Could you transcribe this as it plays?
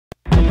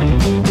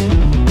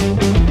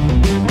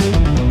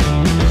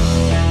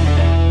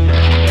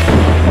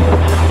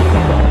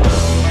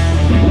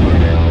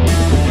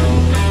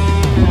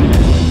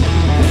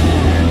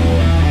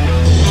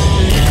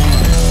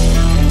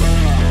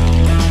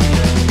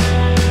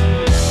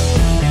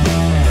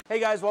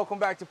guys, welcome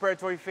back to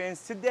Predatory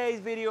Fins.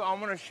 Today's video, I'm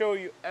gonna show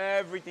you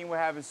everything we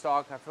have in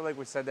stock. I feel like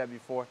we said that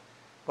before,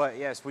 but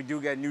yes, we do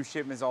get new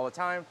shipments all the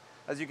time.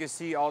 As you can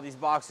see, all these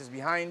boxes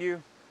behind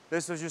you.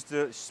 This was just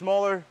a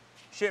smaller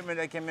shipment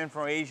that came in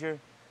from Asia.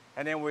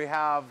 And then we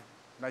have,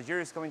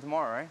 Nigeria's coming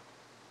tomorrow, right?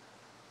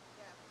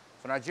 Yeah.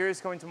 So Nigeria's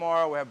coming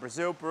tomorrow. We have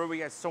Brazil, Peru, we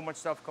got so much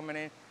stuff coming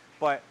in.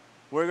 But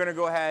we're gonna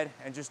go ahead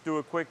and just do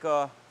a quick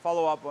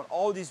follow-up on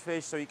all these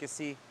fish so you can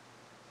see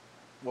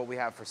what we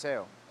have for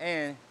sale.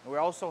 And we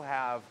also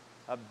have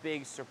a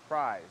big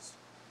surprise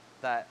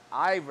that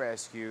I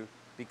rescue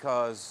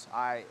because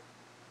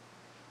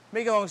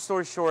make a long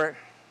story short,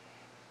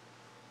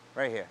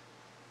 right here.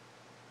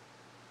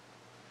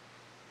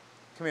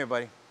 Come here,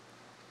 buddy.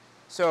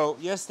 So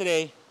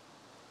yesterday,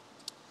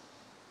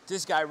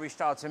 this guy reached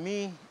out to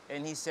me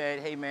and he said,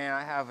 hey man,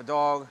 I have a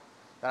dog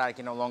that I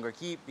can no longer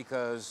keep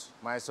because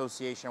my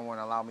association won't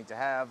allow me to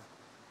have.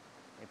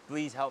 And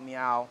please help me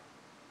out.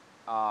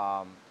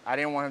 I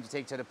didn't want him to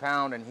take to the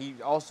pound, and he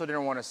also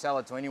didn't want to sell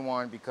it to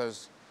anyone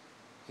because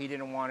he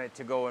didn't want it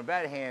to go in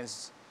bad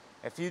hands.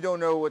 If you don't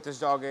know what this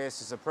dog is,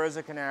 it's a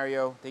Persian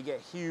Canario. They get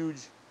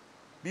huge,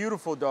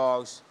 beautiful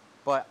dogs,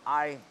 but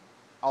I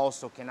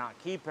also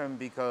cannot keep him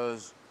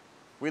because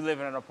we live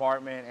in an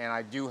apartment and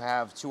I do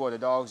have 2 other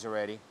dogs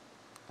already.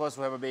 Plus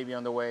we have a baby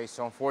on the way,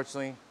 so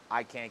unfortunately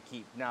I can't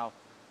keep. Now,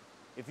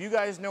 if you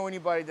guys know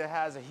anybody that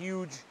has a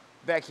huge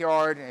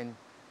backyard and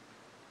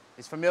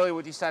is familiar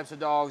with these types of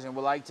dogs and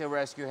would like to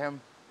rescue him,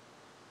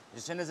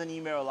 just send us an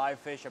email,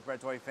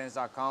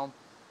 livefish@predatoryfins.com,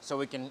 so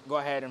we can go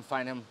ahead and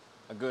find him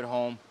a good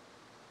home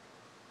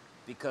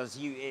because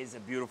he is a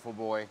beautiful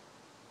boy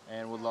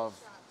and would love.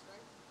 Shots,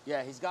 right?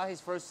 Yeah, he's got his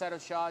first set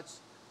of shots.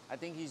 I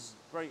think he's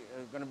going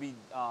to be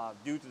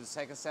due to the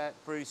second set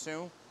pretty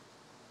soon.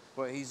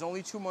 But he's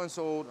only 2 months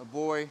old, a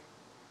boy.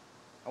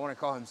 I want to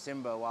call him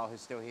Simba while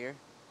he's still here.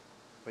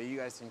 But you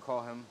guys can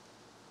call him,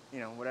 you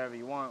know, whatever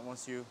you want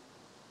once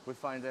we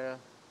find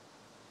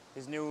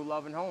his new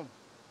loving home.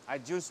 I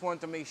just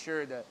want to make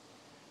sure that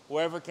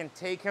whoever can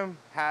take him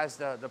has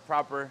the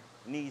proper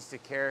needs to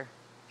care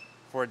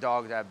for a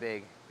dog that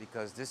big,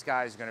 because this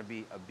guy is going to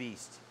be a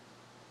beast.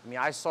 I mean,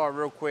 I saw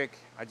real quick,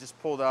 I just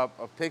pulled up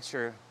a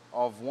picture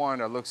of one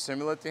that looks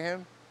similar to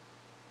him,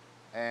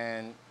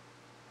 and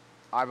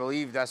I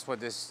believe that's what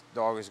this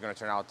dog is going to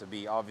turn out to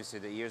be. Obviously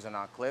the ears are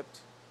not clipped,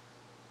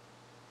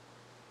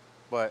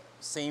 but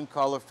same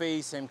color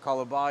face, same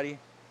color body,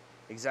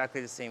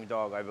 exactly the same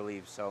dog, I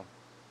believe. So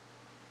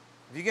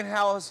if you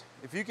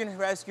can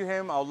rescue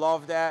him, I'll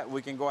love that.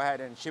 We can go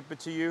ahead and ship it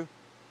to you,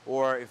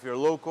 or if you're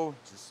local,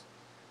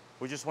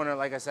 we just want to,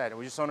 like I said,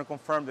 we just want to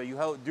confirm that you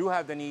do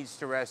have the needs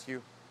to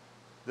rescue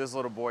this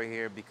little boy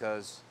here,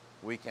 because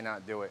we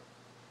cannot do it.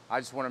 I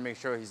just want to make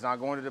sure he's not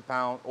going to the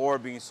pound or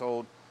being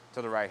sold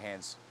to the right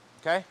hands,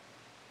 okay?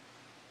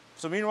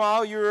 So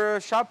meanwhile, you're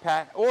a shop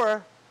pat,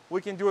 or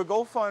we can do a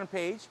GoFund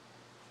page.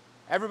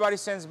 Everybody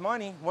sends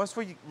money. Once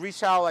we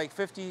reach out like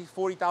 $50,000,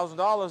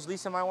 $40,000,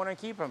 Lisa might want to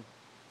keep him,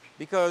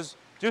 because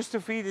just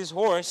to feed this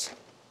horse,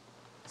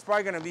 it's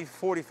probably going to be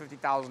 $40,000,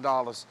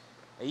 $50,000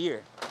 a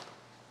year.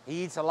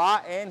 He eats a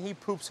lot and he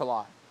poops a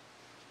lot.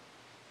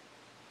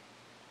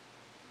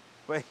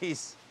 But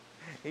he's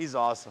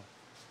awesome.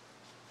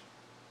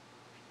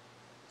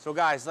 So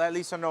guys, let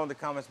Lisa know in the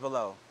comments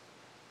below.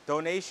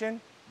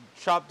 Donation,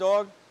 shop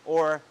dog,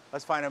 or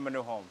let's find him a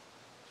new home.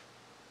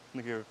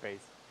 Look at her face.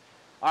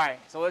 All right,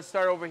 so let's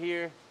start over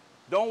here.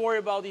 Don't worry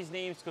about these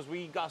names because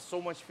we got so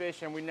much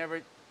fish and we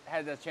never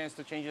had the chance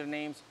to change the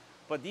names.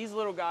 But these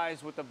little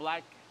guys with the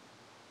black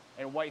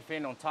and white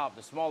fin on top,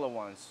 the smaller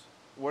ones,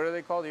 what are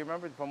they called? Do you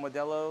remember? The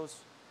Modelos?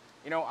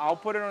 You know, I'll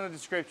put it on the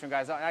description,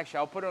 guys.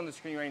 I'll put it on the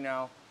screen right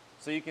now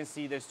so you can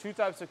see there's 2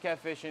 types of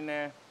catfish in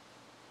there.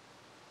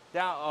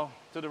 Down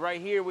to the right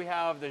here, we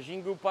have the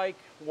Jingu Pike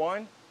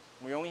 1.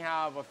 We only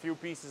have a few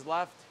pieces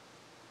left.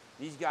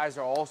 These guys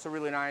are also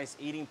really nice,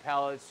 eating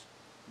pellets,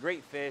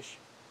 great fish.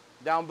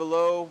 Down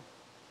below,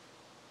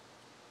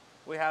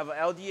 we have a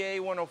LDA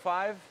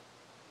 105,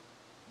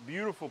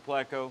 beautiful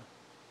pleco.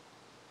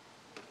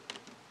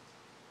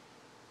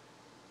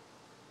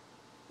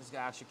 This guy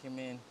actually came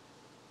in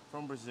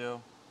from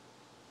Brazil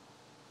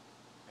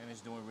and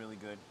is doing really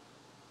good.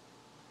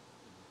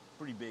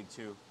 Pretty big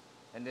too.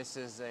 And this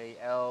is a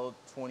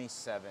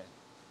L27.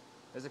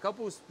 There's a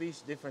couple of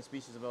different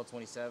species of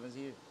L27s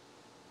here.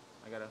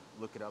 I gotta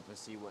look it up and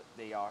see what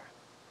they are.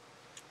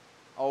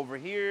 Over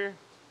here,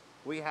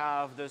 we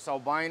have this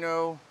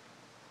albino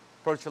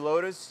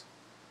Prochilotus.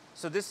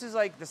 So this is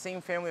like the same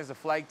family as the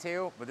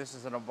flagtail, but this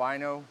is an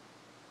albino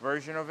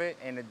version of it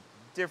and a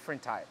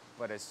different type,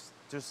 but it's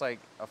just like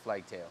a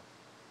flagtail.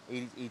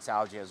 Eats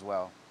algae as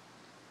well.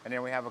 And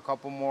then we have a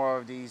couple more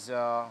of these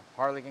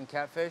harlequin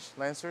catfish,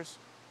 lancers.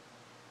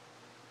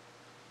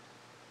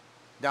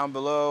 Down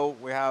below,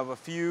 we have a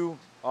few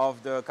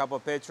of the couple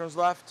of patrons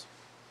left.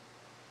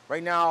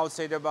 Right now, I would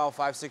say they're about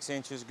 5-6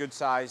 inches, good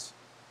size.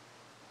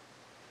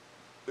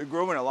 They're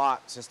growing a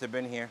lot since they've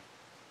been here.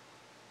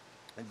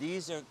 And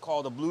these are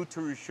called the blue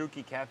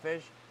Turushuki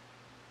catfish.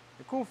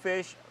 They're cool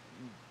fish.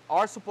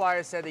 Our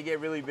supplier said they get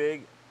really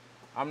big.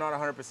 I'm not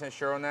 100%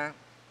 sure on that.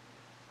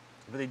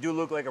 But they do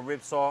look like a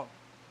rib salt,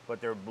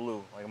 but they're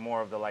blue, like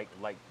more of the light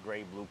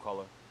gray blue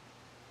color.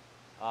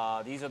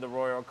 These are the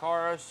Royal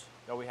Caras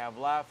that we have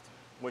left,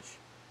 which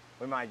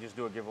we might just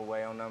do a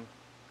giveaway on them,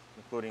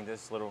 including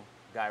this little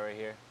guy right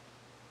here.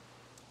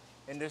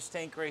 In this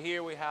tank right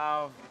here, we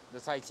have the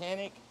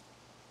Titanic,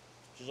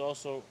 which is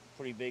also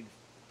pretty big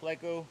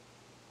pleco.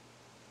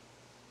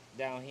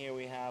 Down here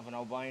we have an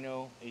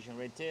albino Asian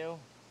red tail.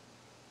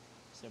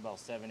 It's about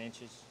 7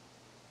 inches.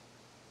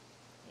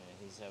 Yeah,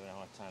 he's having a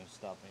hard time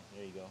stopping.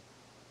 There you go.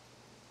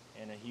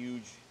 And a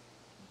huge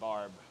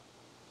barb,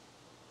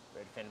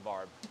 red fin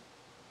barb.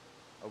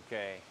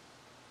 Okay.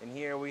 In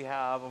here we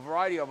have a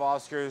variety of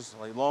Oscars,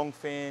 like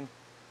longfin,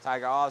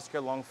 tiger Oscar,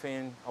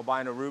 longfin,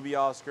 albino ruby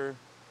Oscar,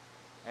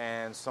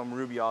 and some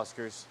ruby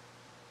Oscars.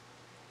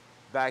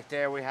 Back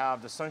there we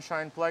have the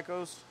sunshine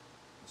plecos,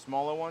 the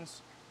smaller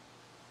ones,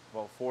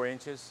 about 4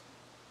 inches.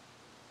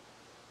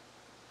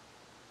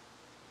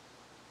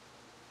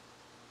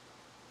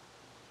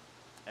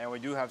 And we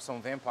do have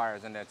some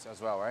vampires in that as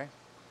well, right?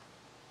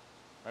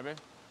 Right, babe?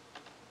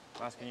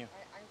 I'm asking you.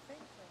 I think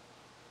so.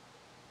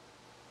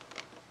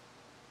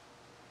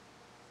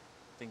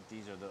 I think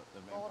these are the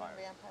vampires. Golden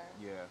vampire.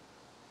 Yeah.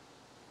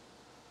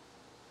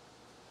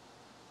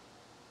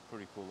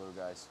 Pretty cool little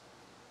guys.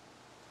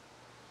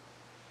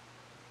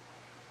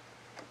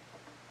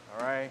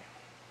 All right.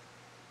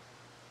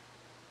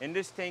 In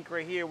this tank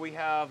right here, we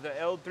have the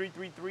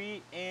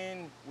L333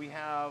 and we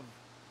have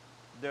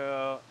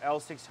the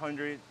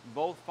L600,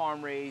 both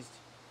farm raised.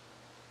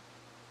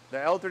 The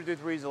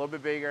L333 is a little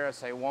bit bigger, I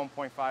say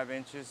 1.5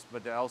 inches,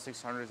 but the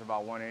L600 is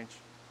about 1 inch.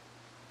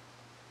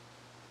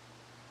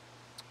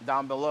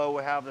 Down below,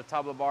 we have the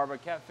Tabla Barba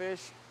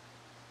catfish.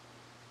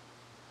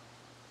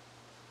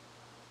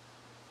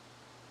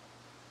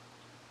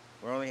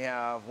 We only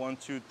have 1,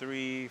 2,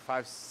 3,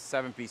 5,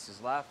 7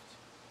 pieces left.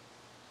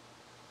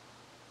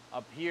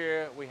 Up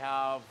here, we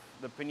have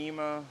the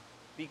Panema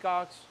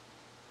peacocks.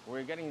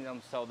 We're getting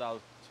them sold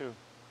out too. And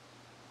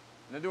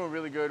they're doing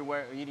really good,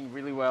 eating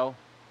really well.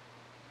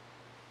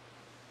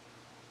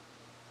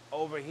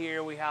 Over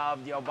here, we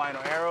have the albino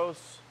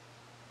arrows.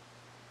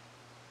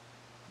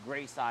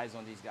 Great size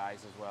on these guys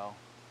as well.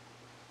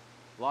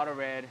 A lot of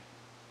red.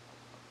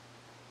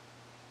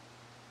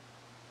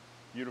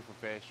 Beautiful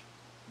fish.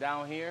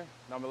 Down here,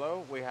 down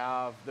below, we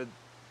have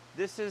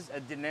this is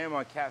a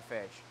Dinema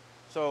catfish.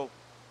 So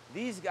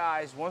these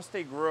guys, once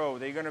they grow,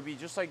 they're gonna be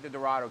just like the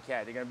Dorado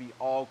cat. They're gonna be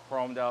all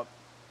chromed up.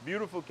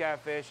 Beautiful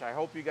catfish. I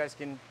hope you guys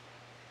can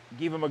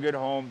give them a good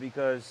home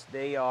because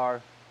they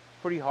are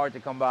pretty hard to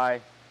come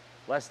by.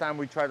 Last time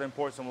we tried to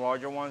import some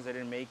larger ones, they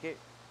didn't make it.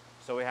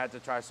 So we had to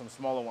try some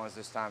smaller ones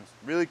this time.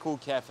 Really cool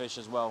catfish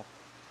as well.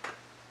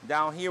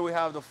 Down here we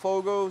have the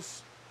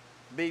Fogos,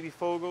 baby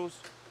Fogos.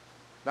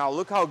 Now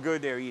look how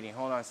good they're eating.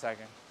 Hold on a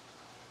second.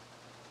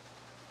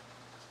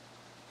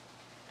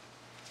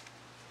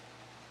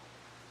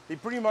 They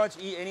pretty much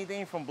eat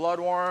anything from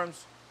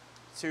bloodworms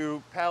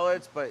to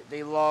pellets, but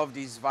they love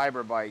these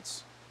Vibra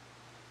bites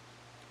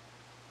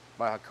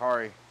by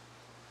Hikari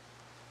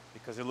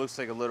because it looks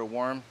like a little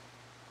worm.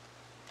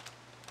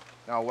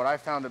 Now what I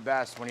found the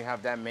best when you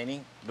have that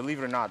many, believe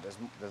it or not,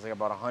 there's like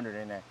about 100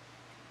 in there.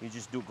 You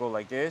just go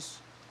like this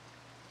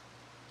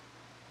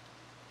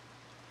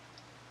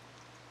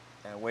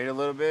and wait a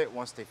little bit.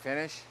 Once they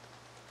finish,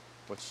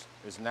 which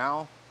is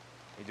now,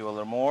 you do a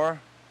little more.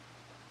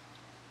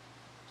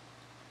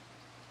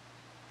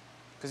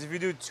 Because if you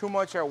do too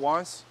much at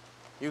once,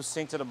 you'll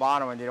sink to the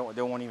bottom and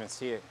they won't even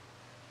see it.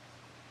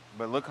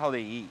 But look how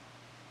they eat.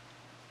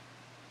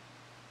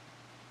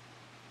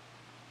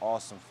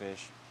 Awesome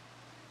fish.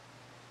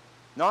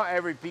 Not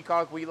every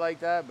peacock we eat like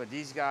that, but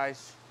these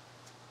guys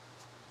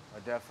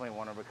are definitely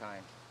one of a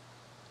kind.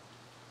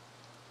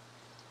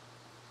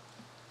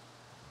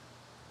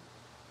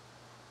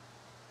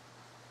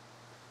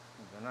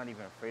 They're not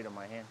even afraid of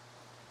my hand.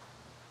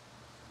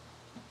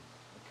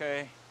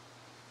 Okay.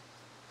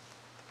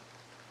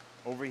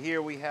 Over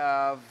here we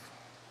have,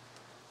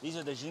 these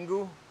are the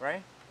Jingu,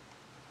 right?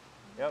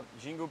 Yep,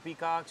 Jingu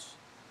peacocks.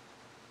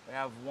 We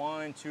have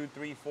 1, 2,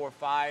 3, 4,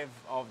 5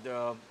 of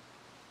the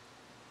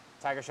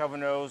Tiger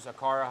Shovelnose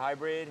Akara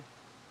hybrid,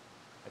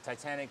 a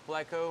Titanic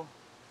pleco.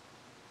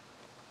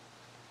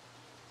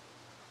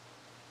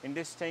 In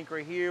this tank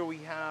right here, we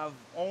have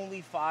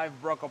only 5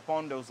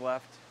 Brocopondos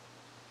left.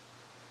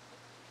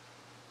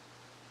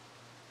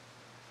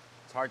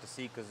 It's hard to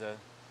see because there's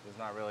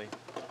not really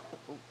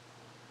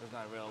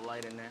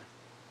light in there.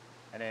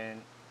 And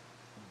then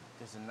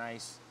there's a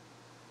nice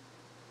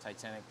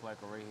Titanic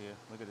pleco right here.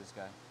 Look at this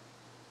guy.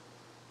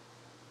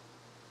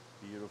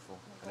 Beautiful.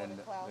 And then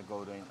the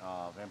golden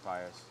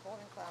vampires.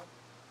 Golden cloud.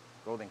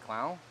 Golden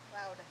clown?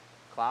 Cloud.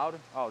 Cloud?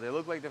 Oh, they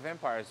look like the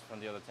vampires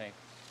from the other tank.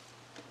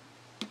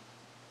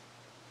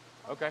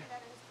 Okay. That is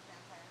the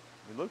vampire.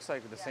 It looks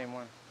like the same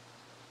one.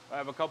 I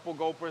have a couple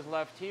gulpers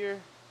left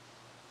here.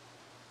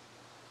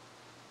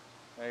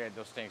 I get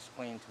those tanks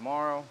cleaned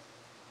tomorrow.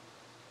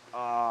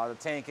 The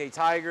 10K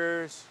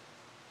tigers.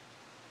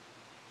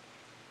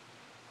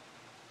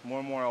 More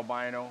and more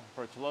albino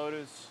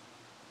Pertulotus.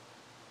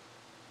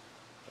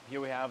 Here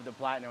we have the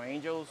Platinum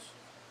Angels,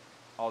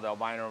 all the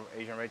albino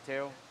Asian red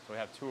tail. So we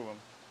have two of them.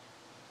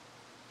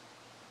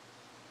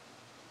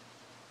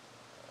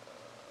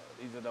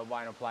 These are the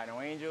albino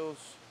Platinum Angels.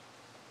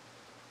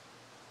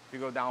 If you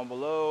go down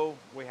below,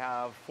 we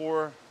have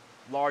 4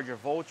 larger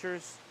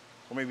vultures,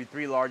 or maybe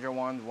 3 larger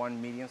ones,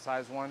 1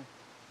 medium-sized one.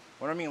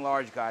 When I mean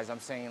large, guys, I'm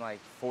saying like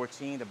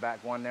 14. The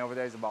back one over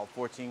there is about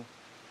 14,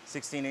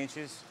 16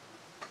 inches.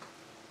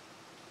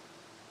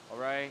 All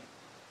right,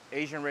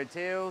 Asian red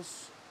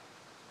tails,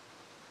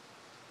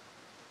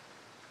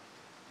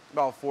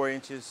 about 4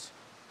 inches.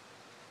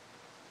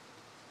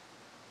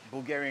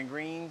 Bulgarian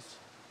greens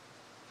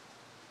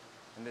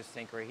in this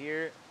tank right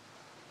here.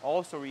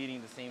 Also we're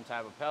eating the same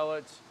type of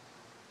pellets.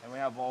 And we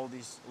have all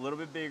these a little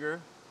bit bigger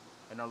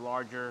and a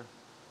larger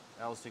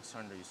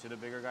L600. You see the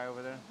bigger guy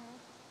over there?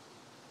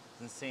 Mm-hmm.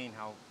 It's insane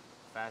how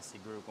fast he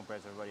grew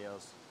compared to everybody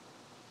else.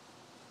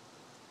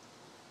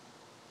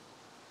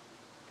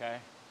 Okay.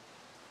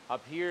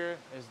 Up here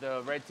is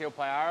the red-tailed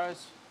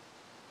Paiaras.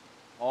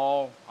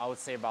 All, I would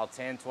say about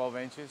 10, 12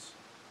 inches.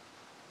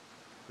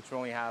 Which we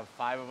only have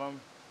 5 of them.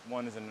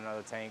 One is in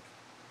another tank.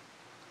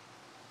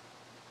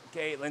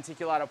 Okay,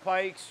 lenticulata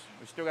pikes.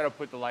 We still got to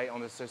put the light on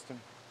the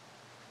system.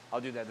 I'll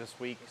do that this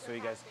week so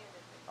you guys.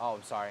 Oh,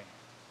 I'm sorry.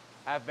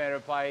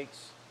 Half-banded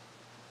pikes.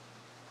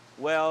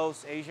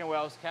 Whales, Asian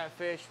whales,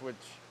 catfish, which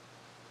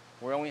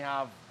we only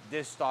have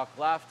this stock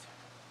left.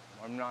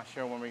 I'm not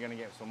sure when we're gonna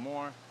get some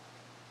more.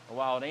 The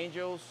wild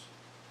angels.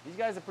 These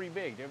guys are pretty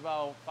big. They're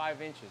about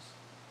 5 inches.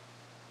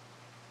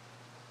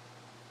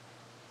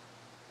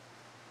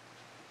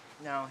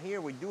 Now here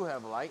we do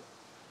have a light.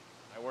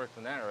 I worked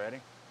on that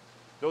already.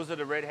 Those are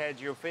the redhead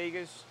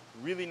geophagus.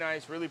 Really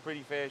nice, really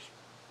pretty fish.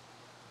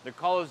 The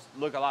colors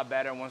look a lot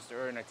better once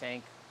they're in a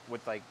tank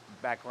with like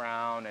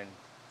background and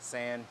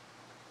sand.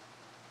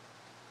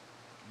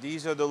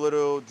 These are the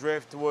little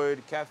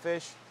driftwood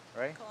catfish,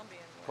 right?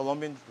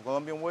 Colombian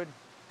wood.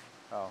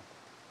 Oh,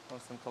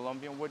 some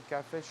Colombian wood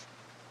catfish.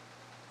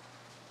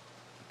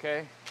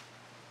 Okay.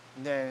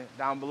 And then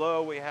down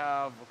below we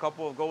have a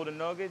couple of golden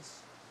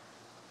nuggets.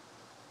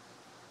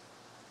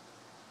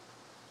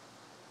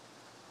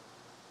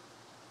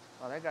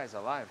 Oh, that guy's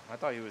alive. I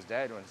thought he was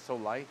dead when it's so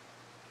light.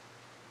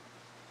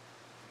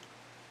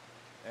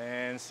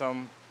 And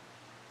some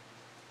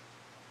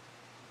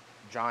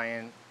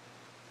giant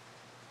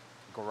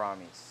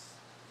gouramis.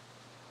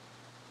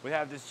 We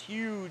have this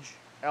huge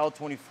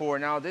L24.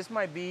 Now this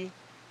might be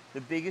the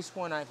biggest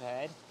one I've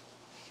had.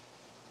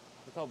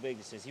 Look how big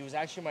this is. He was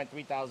actually my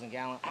 3,000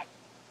 gallon.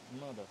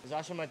 Mother. He was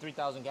actually my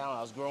 3,000 gallon.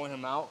 I was growing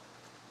him out,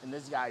 and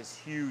this guy's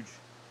huge.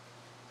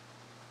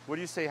 What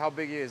do you say how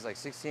big he is? Like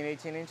 16,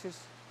 18 inches?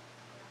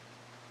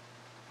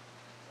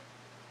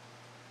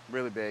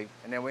 Really big.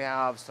 And then we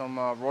have some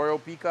royal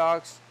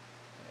peacocks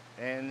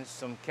and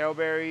some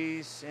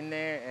kelberries in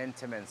there and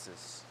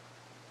temensis.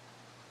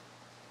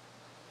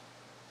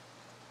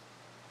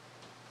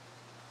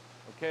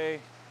 Okay.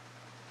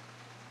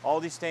 All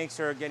these tanks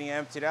are getting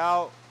emptied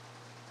out.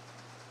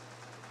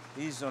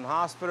 He's in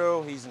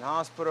hospital. He's in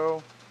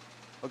hospital.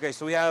 Okay,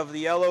 so we have the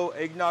yellow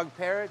eggnog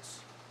parrots.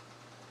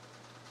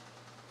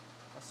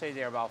 I'll say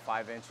they're about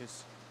 5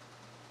 inches.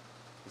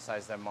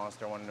 Besides that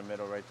monster one in the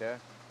middle right there.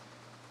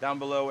 Down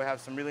below we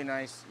have some really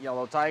nice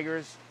yellow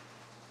tigers.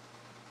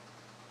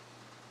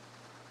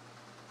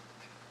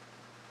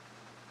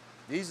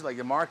 These, like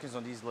the markings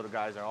on these little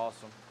guys are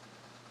awesome.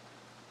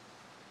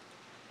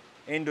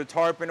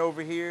 Endotarpon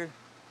over here.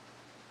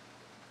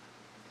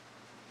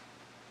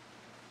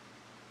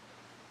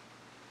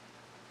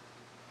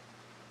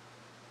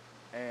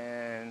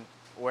 And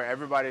where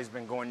everybody's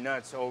been going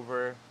nuts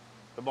over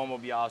the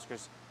bumblebee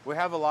Oscars. We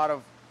have a lot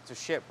of to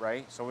ship,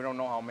 right? So we don't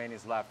know how many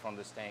is left from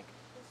this tank.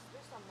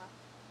 There's some left.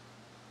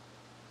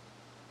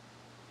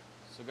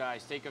 So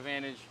guys, take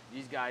advantage.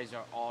 These guys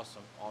are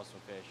awesome, awesome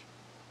fish.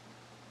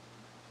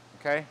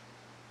 Okay.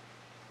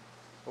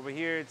 Over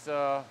here, it's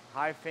a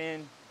high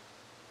fin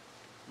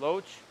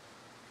loach.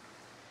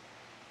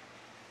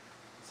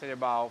 I'd say they're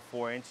about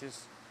 4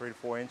 inches, 3 to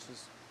 4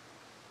 inches.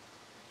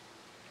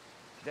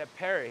 That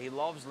parrot, he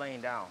loves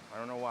laying down. I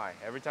don't know why.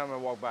 Every time I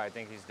walk by, I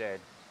think he's dead.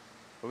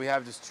 But we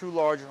have just 2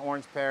 large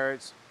orange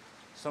parrots,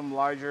 some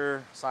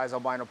larger size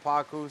albino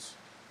pacus,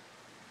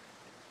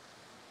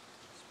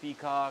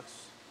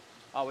 peacocks.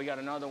 Oh, we got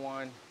another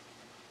one.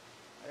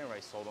 I didn't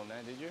write sold on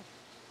that, did you?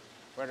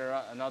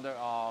 Another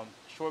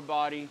short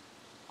body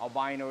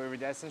albino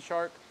iridescent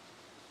shark.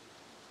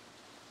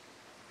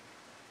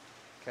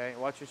 Okay,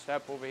 watch your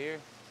step over here.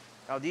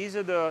 Now these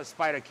are the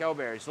spider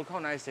kelberries. Look how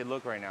nice they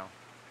look right now.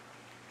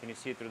 Can you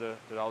see it through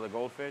all the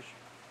goldfish?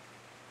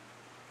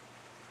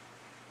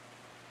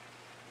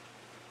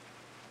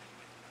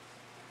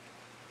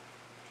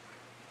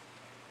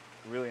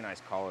 Really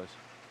nice colors.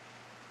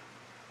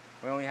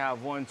 We only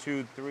have 1,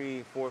 2,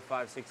 3, 4,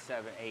 5, 6,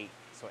 7, 8.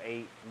 So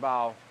 8,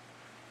 about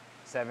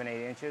 7,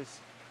 8 inches.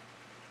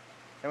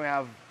 Then we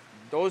have,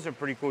 those are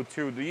pretty cool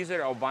too. These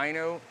are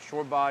albino,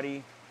 short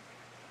body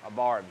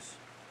barbs.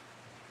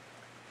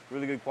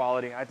 Really good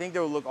quality. I think they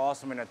would look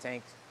awesome in a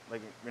tank,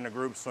 like in a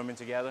group swimming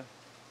together.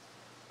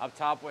 Up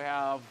top we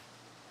have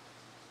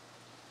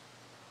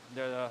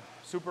the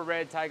super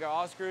red tiger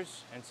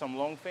Oscars and some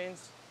long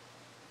fins.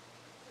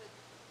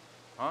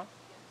 Huh?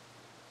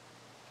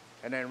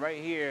 And then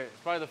right here, it's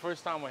probably the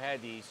first time we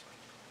had these.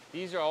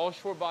 These are all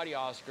short body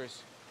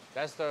Oscars.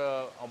 That's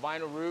the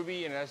albino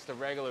ruby and that's the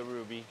regular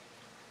ruby.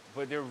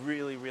 But they're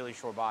really, really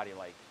short body,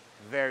 like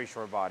very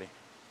short body.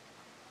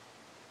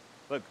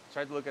 Look,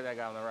 try to look at that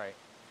guy on the right.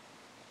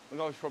 Look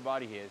how short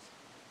body he is.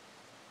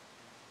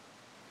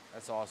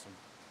 That's awesome.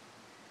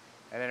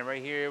 And then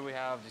right here we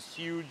have this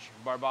huge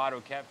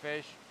Barbado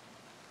catfish.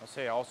 I'll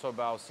say also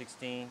about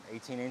 16,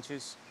 18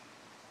 inches.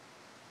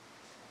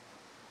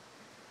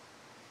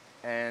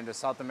 And the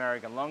South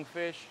American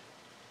lungfish,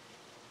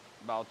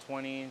 about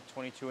 20,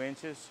 22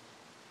 inches.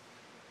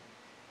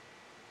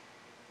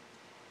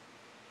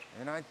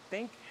 And I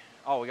think,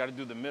 oh, we gotta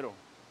do the middle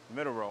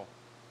row.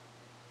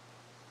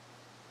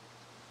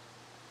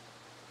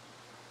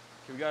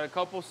 Okay, we got a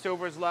couple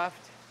silvers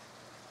left.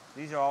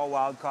 These are all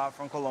wild caught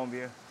from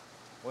Colombia.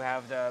 We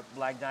have the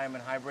black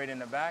diamond hybrid in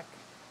the back.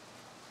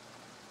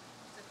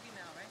 It's a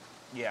female, right?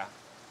 Yeah.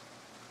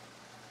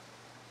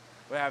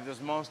 We have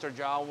this monster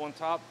jowl on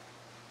top.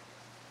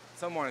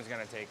 Someone is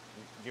gonna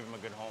give him a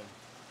good home.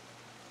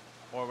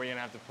 Or we're gonna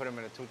have to put him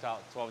in a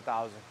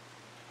 12,000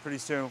 pretty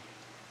soon.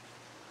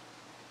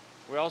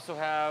 We also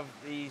have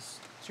these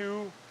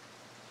two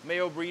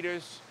male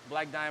breeders,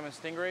 black diamond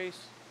stingrays.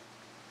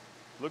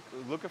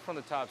 Look it from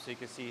the top so you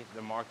can see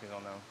the markings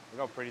on them.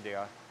 Look how pretty they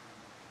are.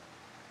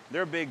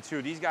 They're big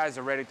too. These guys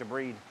are ready to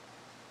breed.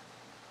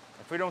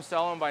 If we don't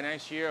sell them by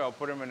next year, I'll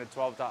put them in the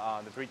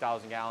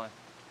 3,000 gallon.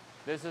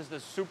 This is the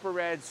super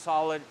red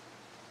solid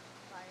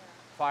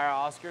fire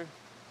Oscar.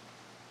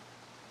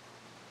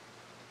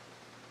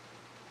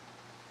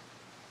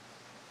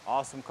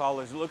 Awesome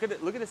colors. Look at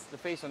it. Look at the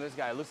face on this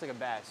guy. It looks like a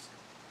bass.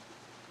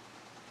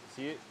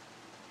 See it?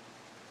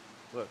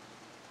 Look.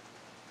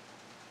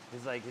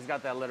 He's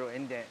got that little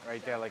indent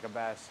right there like a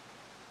bass.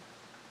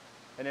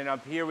 And then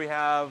up here we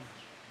have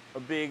a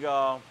big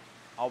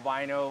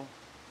albino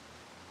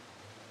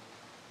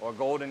or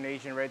golden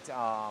Asian red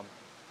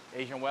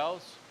Asian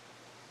whales.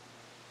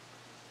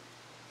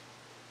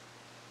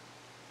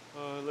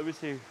 Let me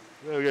see.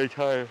 I'm getting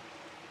tired.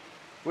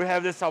 We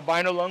have this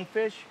albino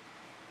lungfish.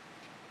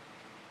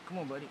 Come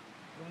on, buddy.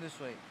 Come this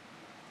way.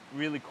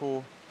 Really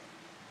cool.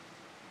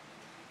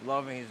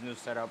 Loving his new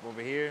setup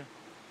over here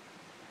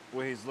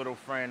with his little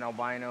friend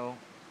albino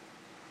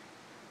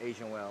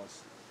Asian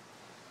whales.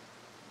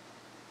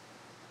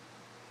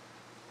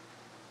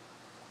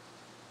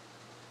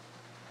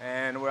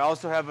 And we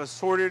also have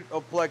assorted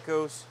of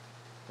plecos.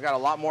 We got a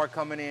lot more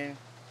coming in,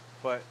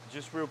 but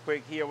just real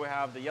quick here we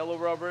have the yellow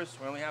rubbers.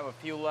 We only have a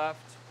few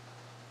left.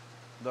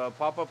 The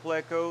Papa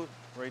pleco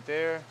right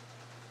there.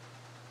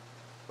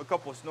 A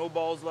couple of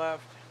snowballs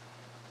left.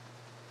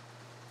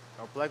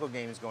 Our pleco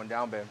game is going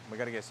down, babe. We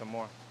gotta get some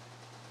more.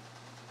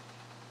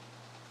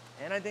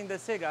 And I think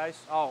that's it, guys.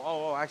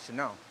 Oh, actually,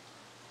 no.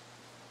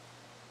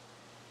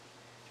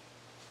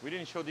 We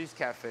didn't show these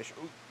catfish.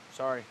 Ooh,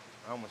 sorry,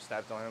 I almost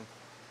stepped on him.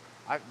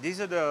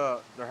 These are the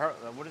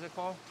what is it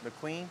called? The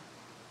queen?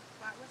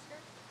 Flat whisker?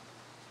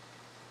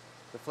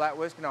 The flat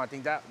whisker? No, I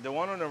think that the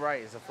one on the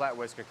right is a flat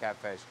whisker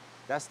catfish.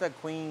 That's the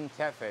queen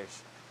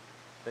catfish,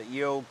 the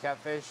eel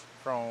catfish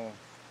from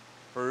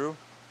Peru.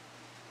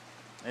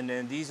 And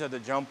then these are the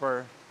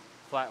jumper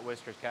flat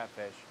whiskers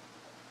catfish.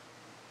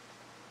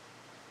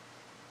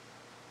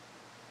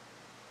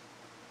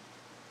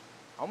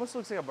 Almost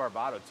looks like a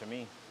Barbado to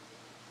me.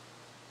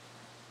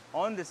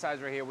 On this side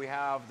right here, we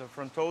have the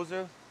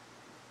Frontosa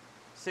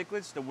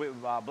cichlids, the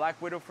black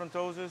widow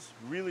Frontosas.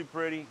 Really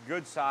pretty,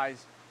 good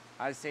size.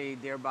 I'd say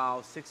they're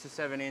about 6 to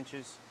 7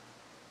 inches.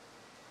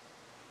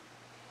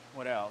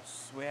 What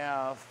else? We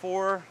have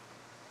 4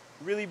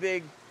 really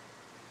big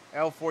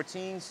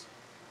L14s,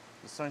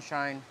 the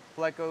Sunshine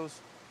Plecos.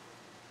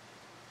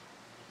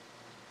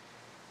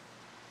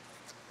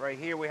 Right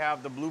here we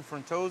have the blue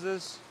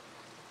Frontosas.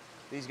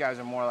 These guys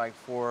are more like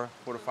 4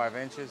 to 5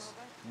 inches.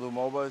 Blue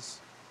Mobas.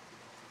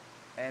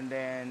 And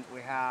then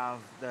we have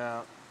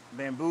the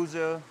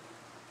Bambuza.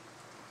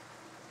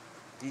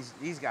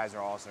 These guys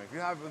are awesome.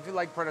 If you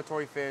like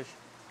predatory fish,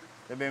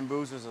 the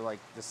Bambuzas are like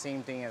the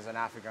same thing as an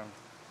African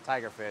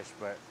tiger fish,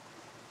 but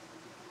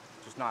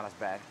just not as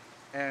bad.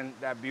 And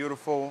that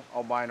beautiful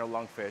albino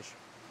lungfish.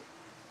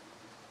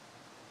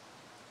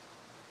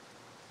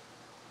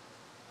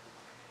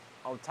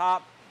 On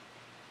top,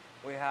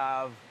 we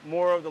have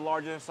more of the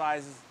larger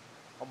sizes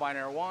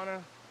albino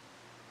arowana.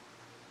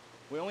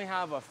 We only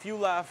have a few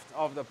left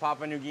of the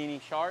Papua New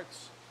Guinea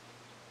sharks.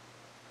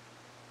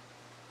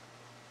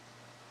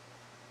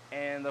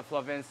 And the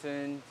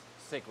Flavincin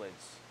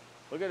cichlids.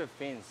 Look at the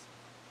fins.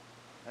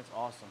 That's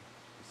awesome.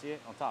 You see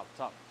it? On top.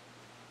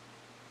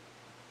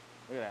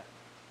 Look at that.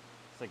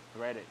 It's like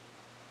threaded.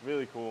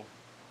 Really cool.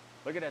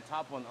 Look at that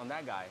top one on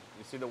that guy.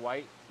 You see the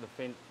white, the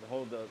fin,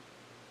 let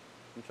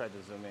me try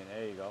to zoom in.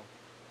 There you go.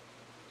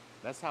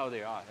 That's how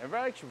they are. They're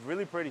actually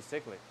really pretty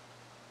cichlid.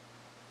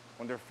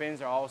 when their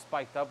fins are all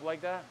spiked up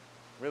like that.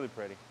 Really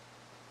pretty.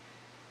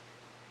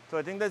 So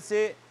I think that's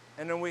it.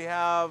 And then we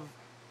have,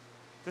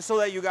 just so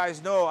that you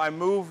guys know, I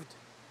moved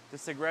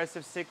this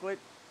aggressive cichlid,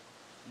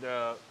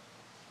 the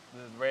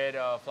red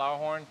flower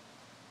horn.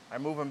 I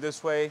move him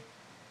this way,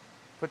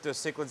 put the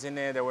cichlids in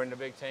there that were in the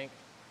big tank.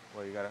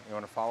 Well, you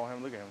want to follow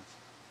him? Look at him.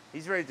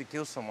 He's ready to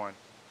kill someone.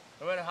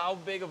 No matter how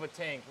big of a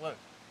tank, look.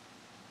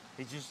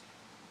 He's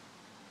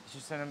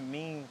just a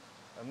mean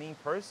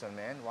person,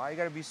 man. Why you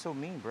gotta be so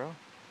mean, bro?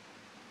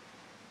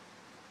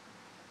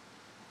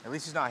 At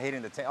least he's not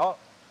hitting the tank. Oh,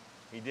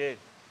 he did.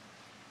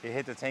 He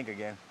hit the tank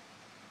again.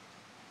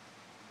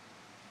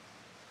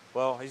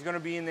 Well, he's gonna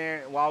be in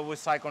there while we're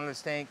cycling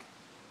this tank.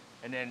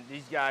 And then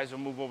these guys will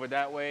move over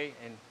that way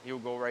and he'll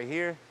go right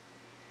here.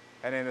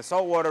 And in the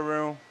saltwater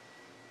room,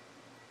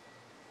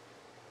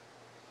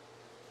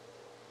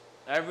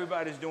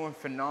 everybody's doing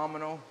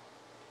phenomenal.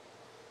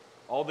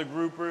 All the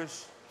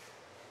groupers.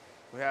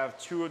 We have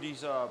 2 of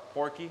these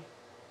porky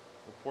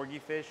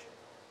fish.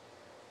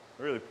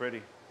 Really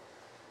pretty.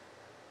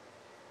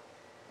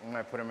 I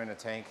might put them in a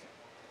tank.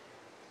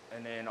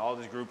 And then all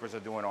these groupers are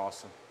doing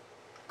awesome.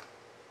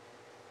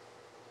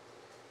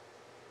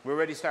 We're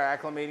ready to start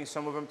acclimating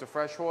some of them to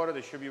freshwater.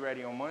 They should be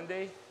ready on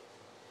Monday.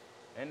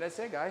 And that's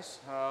it, guys.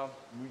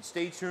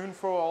 Stay tuned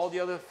for all the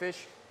other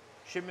fish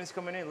shipments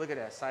coming in. Look at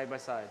that, side by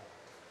side.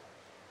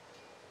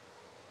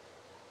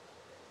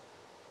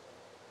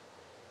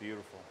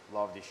 Beautiful.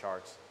 Love these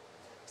sharks.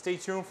 Stay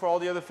tuned for all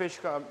the other fish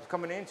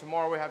coming in.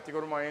 Tomorrow we have to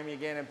go to Miami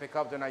again and pick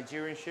up the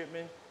Nigerian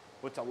shipment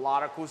with a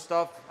lot of cool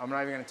stuff. I'm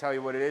not even going to tell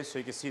you what it is so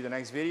you can see the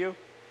next video.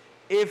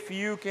 If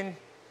you can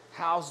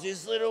house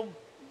this little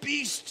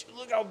beast,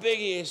 look how big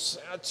he is,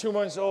 2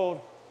 months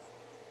old,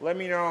 let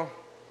me know.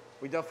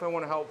 We definitely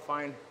want to help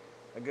find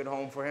a good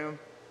home for him.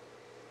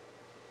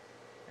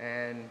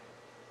 And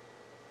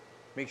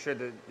make sure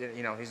that,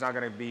 you know, he's not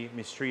going to be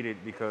mistreated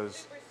because...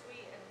 Super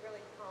sweet and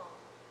really calm.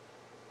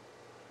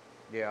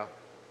 Yeah.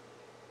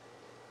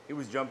 He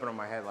was jumping on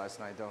my head last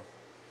night, though.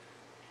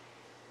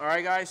 All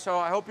right, guys, so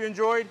I hope you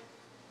enjoyed,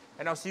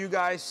 and I'll see you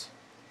guys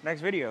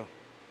next video.